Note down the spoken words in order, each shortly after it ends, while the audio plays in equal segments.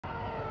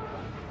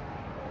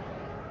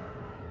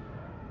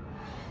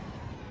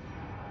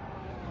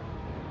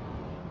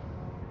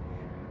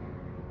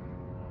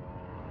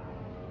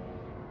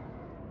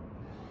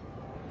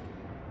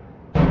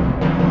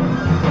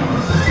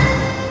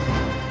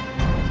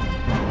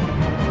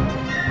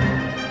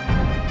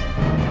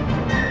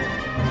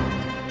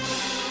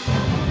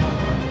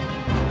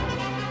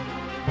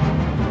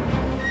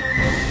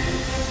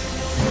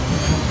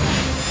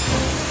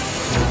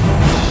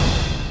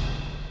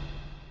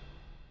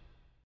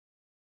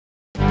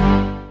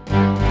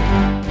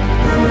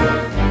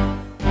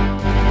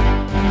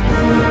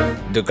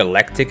The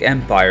Galactic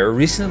Empire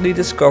recently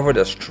discovered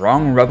a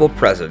strong rebel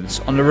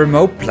presence on the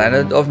remote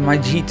planet of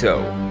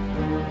Mygeeto.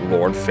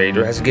 Lord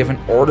Vader has given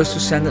orders to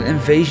send an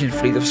invasion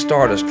fleet of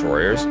Star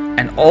Destroyers,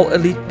 and all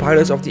elite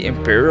pilots of the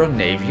Imperial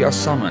Navy are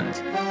summoned.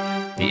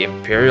 The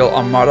Imperial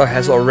Armada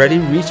has already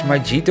reached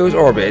Mygeeto's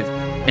orbit,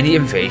 and the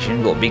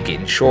invasion will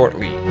begin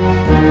shortly.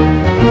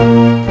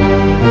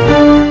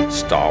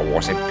 Star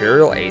Wars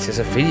Imperial Ace is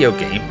a video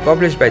game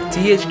published by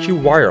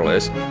THQ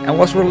Wireless and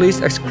was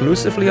released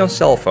exclusively on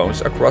cell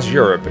phones across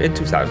Europe in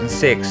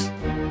 2006.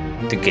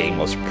 The game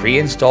was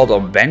pre-installed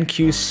on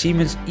BenQ's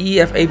Siemens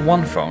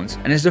EF81 phones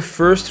and is the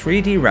first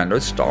 3D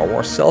rendered Star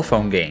Wars cell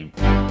phone game.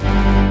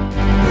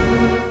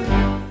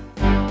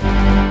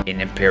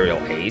 In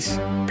Imperial Ace,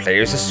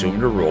 players assume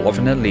the role of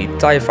an elite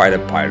TIE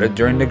fighter pilot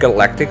during the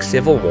Galactic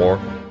Civil War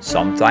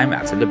sometime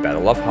after the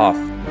Battle of Hoth.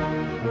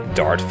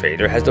 Darth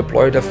Vader has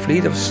deployed a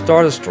fleet of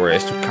Star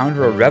Destroyers to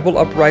counter a rebel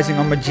uprising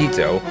on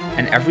Mygeeto,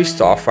 and every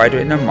starfighter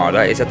in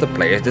Armada is at the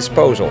player's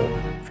disposal,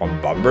 from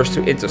bombers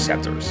to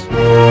interceptors.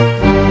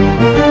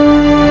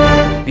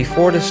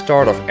 Before the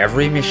start of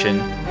every mission,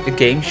 the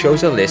game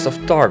shows a list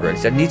of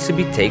targets that needs to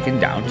be taken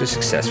down to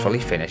successfully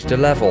finish the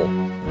level.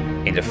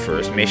 In the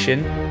first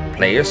mission,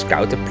 players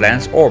scout the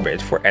planet's orbit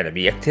for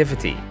enemy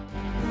activity.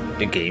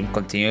 The game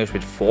continues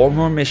with 4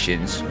 more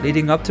missions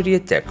leading up to the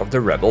attack of the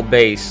rebel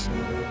base.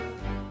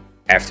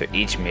 After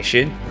each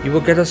mission, you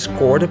will get a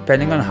score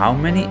depending on how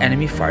many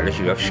enemy fighters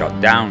you have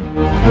shot down.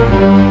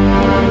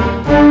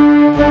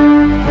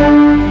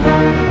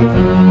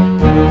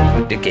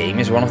 The game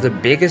is one of the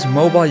biggest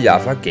mobile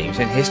Java games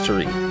in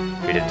history,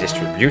 with a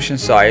distribution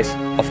size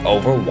of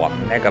over 1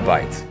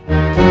 megabyte.